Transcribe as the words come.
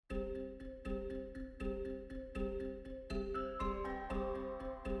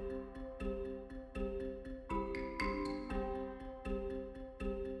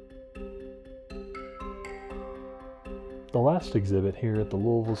The last exhibit here at the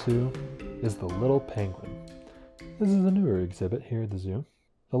Louisville Zoo is the Little Penguin. This is a newer exhibit here at the zoo.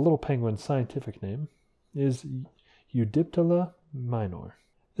 The little penguin's scientific name is Eudiptera minor.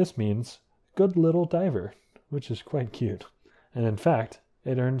 This means good little diver, which is quite cute. And in fact,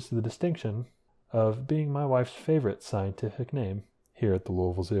 it earns the distinction of being my wife's favorite scientific name here at the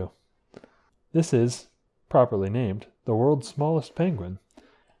Louisville Zoo. This is, properly named, the world's smallest penguin,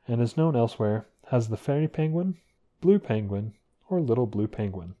 and is known elsewhere as the fairy penguin, blue penguin, or little blue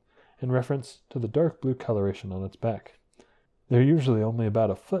penguin, in reference to the dark blue coloration on its back. They're usually only about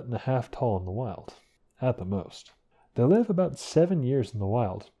 1.5 feet tall in the wild, at the most. They live about 7 years in the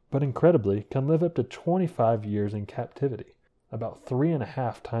wild, but incredibly can live up to 25 years in captivity, about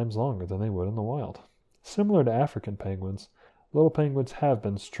 3.5 times longer than they would in the wild. Similar to African penguins, little penguins have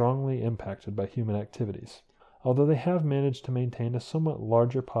been strongly impacted by human activities, although they have managed to maintain a somewhat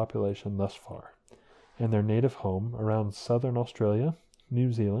larger population thus far, in their native home around southern Australia,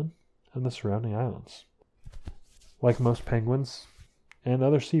 New Zealand, and the surrounding islands. Like most penguins and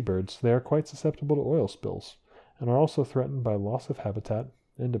other seabirds, they are quite susceptible to oil spills, and are also threatened by loss of habitat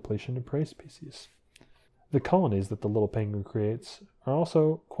and depletion of prey species. The colonies that the little penguin creates are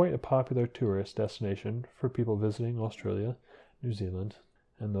also quite a popular tourist destination for people visiting Australia, New Zealand,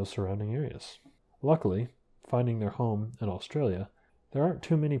 and those surrounding areas. Luckily, finding their home in Australia, there aren't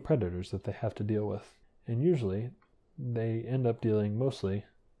too many predators that they have to deal with, and usually they end up dealing mostly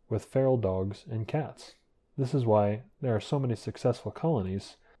with feral dogs and cats. This is why there are so many successful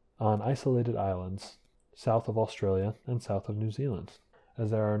colonies on isolated islands south of Australia and south of New Zealand,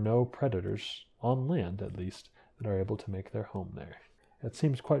 as there are no predators, on land at least, that are able to make their home there. It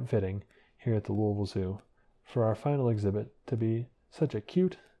seems quite fitting here at the Louisville Zoo for our final exhibit to be such a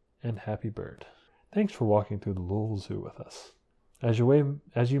cute and happy bird. Thanks for walking through the Louisville Zoo with us. As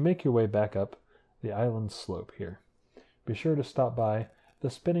you make your way back up the island slope here, be sure to stop by the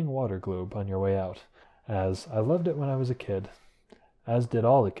spinning water globe on your way out, as I loved it when I was a kid, as did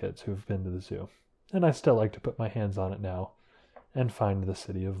all the kids who've been to the zoo, and I still like to put my hands on it now and find the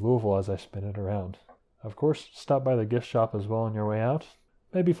city of Louisville as I spin it around. Of course, stop by the gift shop as well on your way out.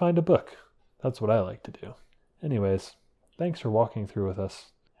 Maybe find a book. That's what I like to do. Anyways, thanks for walking through with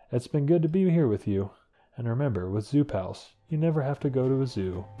us. It's been good to be here with you. And remember, with Zoo Pals, you never have to go to a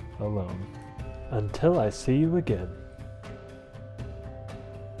zoo alone. Until I see you again.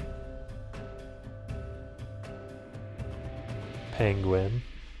 Penguin.